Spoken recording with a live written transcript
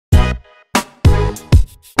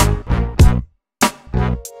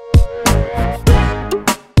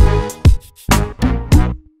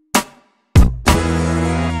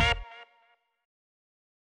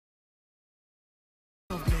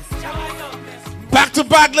Back to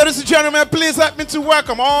back, ladies and gentlemen, please help me to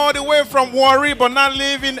welcome all the way from Warri, but not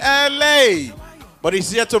live in LA. But he's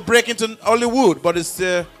here to break into Hollywood. But it's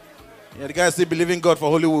the guy still believing God for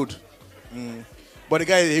Hollywood. But the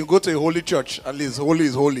guy, he go to a holy church. At least holy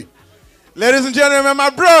is holy. Ladies and gentlemen, my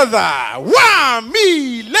brother, Wamilele.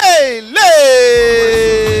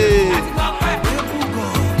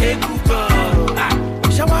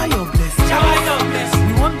 Shower your blessing. Shower your blessing.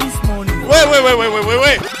 We want this morning.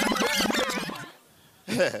 Wait.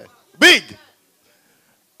 Big.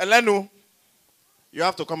 Elenu, you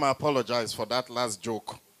have to come and apologize for that last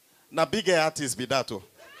joke. Now, big artist be that too.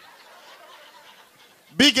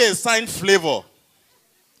 Big is signed flavor.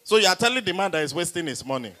 So you are telling the man that he's wasting his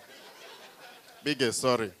money. Big,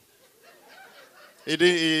 sorry.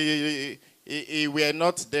 He were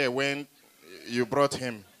not there when you brought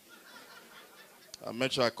him. I'll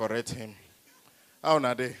make sure I correct him. How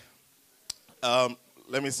are they?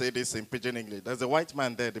 Let me say this in pidgin English. There's a white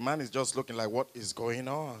man there. The man is just looking like, what is going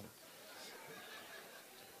on?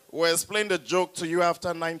 We'll explain the joke to you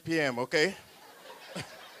after 9 p.m., okay?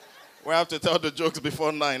 We have to tell the jokes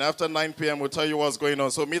before 9. After 9 p.m., we'll tell you what's going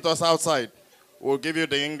on. So meet us outside. We'll give you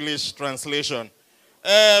the English translation.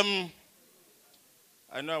 I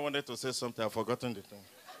know I wanted to say something. I've forgotten the thing.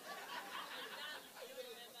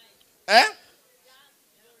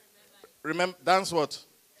 Remember, dance what?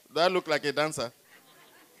 Do I look like a dancer?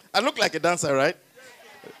 I look like a dancer, right?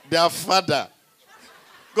 Their father.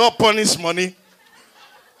 God punish money.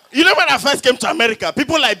 You know when I first came to America,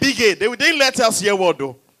 people like Big A, they didn't let us hear what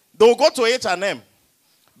though. They will go to H&M,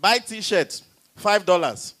 buy t-shirt,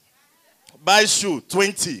 $5. Buy shoe,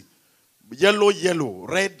 20. Yellow,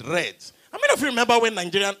 red. How many of you remember when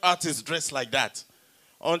Nigerian artists dressed like that?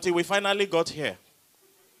 Until we finally got here.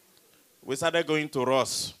 We started going to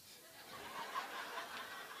Ross.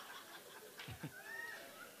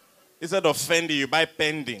 Instead of Fendi, you buy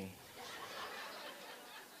pending.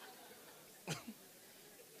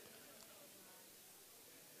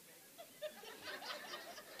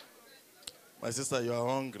 My sister, you are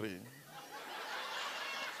hungry.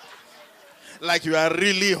 Like you are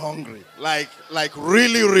really hungry. Like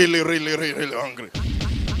really hungry.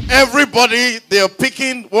 Everybody, they are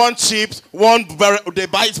picking one chips, they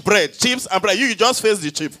buy bread, chips and bread. You just face the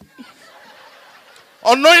chip.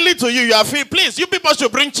 Unknowingly to you, you are feeling, please, you people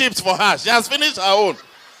should bring chips for her. She has finished her own.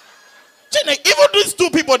 Even these two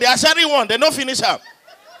people, they are sharing one. They don't finish her.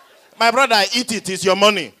 My brother, eat it. It's your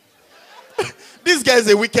money. This guy is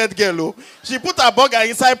a wicked girl. Oh. She put her burger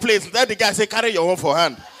inside plate. Let the guy say, carry your own for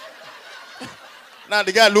hand. Now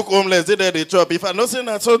the guy look homeless. They chop. If I not saying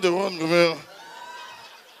that, so the one.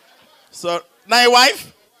 So, now your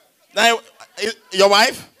wife? Now, your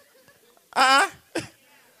wife?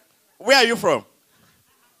 Where are you from?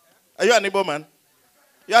 Are you an Igbo man?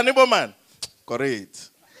 You are an Igbo man? Correct.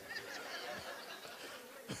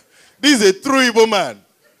 This is a true Igbo man.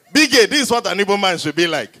 Big A, this is what an Igbo man should be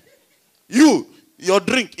like. Your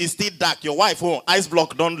drink is still dark. Your wife, ice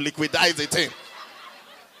block don't liquidize the thing.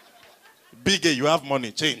 Big A, you have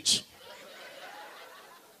money, change.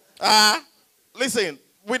 Listen,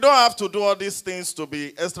 we don't have to do all these things to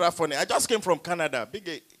be extra funny. I just came from Canada. Big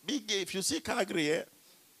A, if you see Calgary here,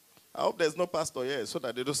 I hope there's no pastor here so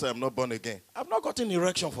that they don't say I'm not born again. I've not gotten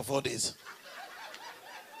erection for 4 days.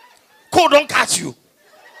 Cold don't catch you.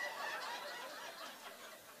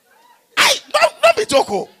 Don't be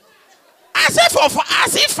joking. I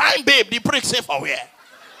say fine babe, the prick say for where?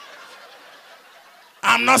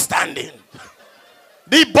 I'm not standing.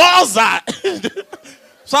 The balls are.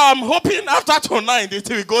 So I'm hoping after tonight it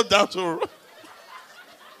will go down to.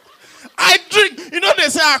 I drink. You know they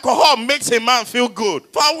say alcohol makes a man feel good.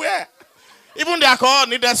 For where? Even the alcohol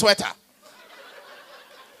need a sweater.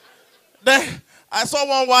 Then I saw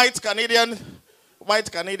one white Canadian,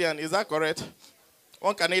 is that correct?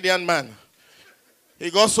 One Canadian man.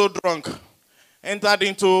 He got so drunk, entered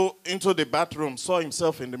into the bathroom, saw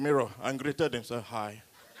himself in the mirror, and greeted himself, hi.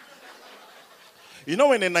 You know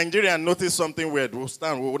when a Nigerian notice something weird, we'll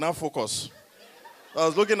stand, we will not focus. I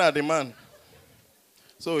was looking at the man.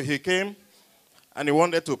 So he came, and he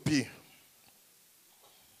wanted to pee.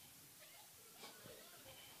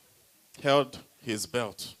 Held his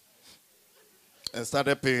belt, and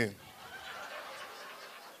started peeing.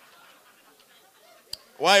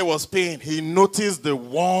 While he was peeing, he noticed the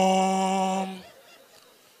warm.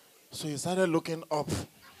 So he started looking up.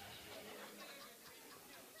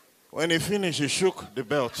 When he finished, he shook the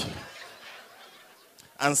belt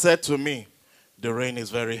and said to me, the rain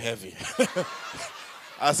is very heavy.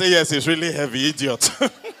 I said, yes, it's really heavy, idiot.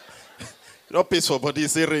 Not peaceful, but he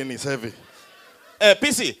said rain is heavy.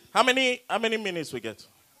 PC, how many minutes we get?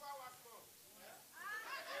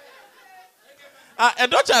 A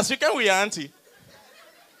Duchess, you came with your auntie.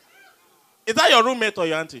 Is that your roommate or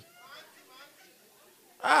your auntie?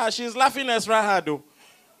 She's laughing extra hard though.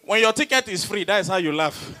 When your ticket is free, that is how you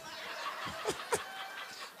laugh.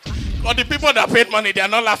 But the people that paid money, they are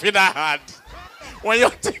not laughing that hard. When your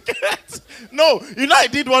ticket... No, you know I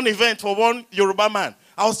did one event for one Yoruba man.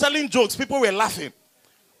 I was telling jokes, people were laughing.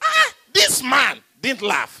 This man didn't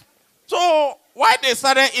laugh. So, while they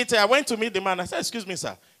started eating, I went to meet the man. I said, excuse me,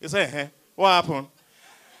 sir. He said, what happened?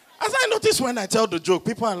 I said, I noticed when I tell the joke,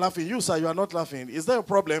 people are laughing. You, sir, you are not laughing. Is there a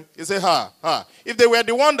problem? He said, ha. If they were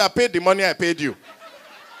the one that paid the money I paid you,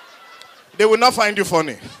 they will not find you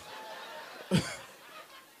funny.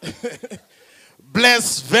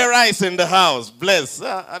 Bless Vera is in the house. Bless.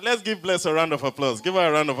 Let's give Bless a round of applause. Give her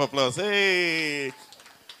a round of applause. Hey.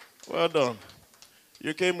 Well done.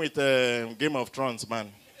 You came with Game of Thrones,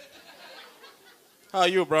 man. How are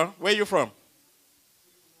you, bro? Where are you from?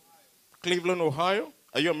 Cleveland, Ohio.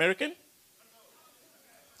 Are you American?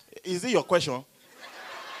 Is it your question?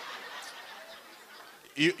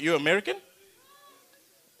 You American?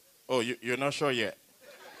 Oh, you're not sure yet.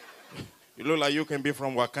 You look like you can be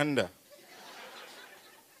from Wakanda.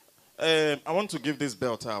 I want to give this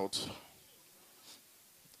belt out.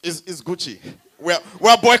 It's Gucci.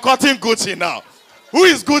 We're boycotting Gucci now. Who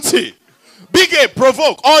is Gucci? Big A,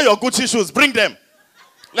 provoke all your Gucci shoes. Bring them.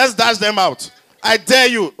 Let's dash them out. I dare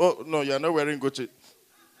you. Oh, no, you're not wearing Gucci.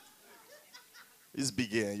 It's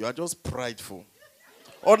Big A. You are just prideful.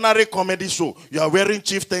 Ordinary comedy show. You are wearing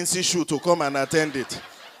chieftaincy shoe to come and attend it.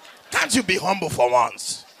 Can't you be humble for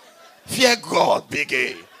once? Fear God, Big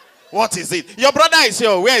A. What is it? Your brother is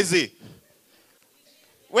here. Where is he?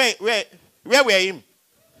 Where were him?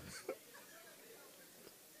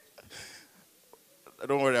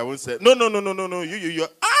 Don't worry, I won't say. No. You.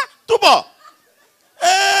 Tubo.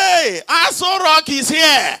 Hey, Aso Rock is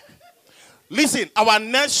here. Listen, our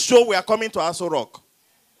next show, we are coming to Aso Rock.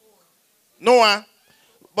 No one.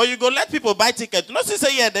 But you go let people buy tickets. Not to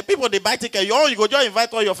say, yeah, the people, they buy tickets. You go just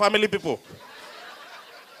invite all your family people.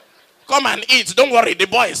 Come and eat. Don't worry, the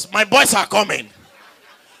boys. My boys are coming.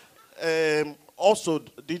 Also,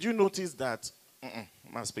 did you notice that?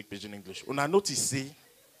 I speak pidgin English. When I notice, see,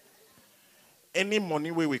 any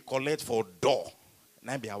money we collect for door,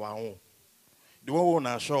 now be our own. The one who own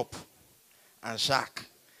a shop and shack,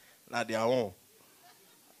 now their own.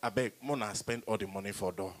 I beg, Mona spend all the money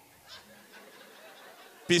for door.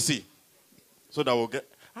 PC. So that we'll get.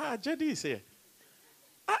 JD is here.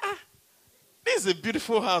 This is a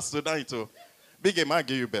beautiful house tonight. Oh. Big A, I'll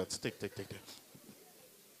give you belt. Take.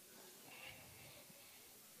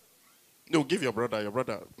 No, give your brother.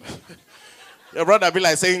 Your brother be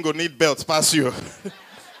like saying go need belt pass you.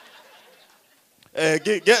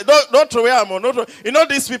 Don't throw away ammo. You know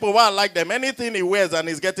these people, why I like them. Anything he wears and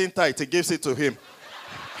he's getting tight, he gives it to him.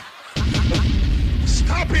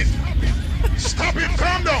 Stop it.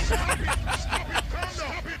 Calm down.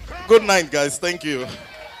 Good night, guys. Thank you.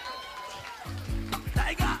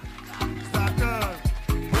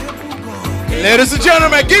 Ladies and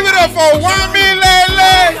gentlemen, give it up for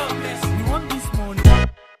Wamilele.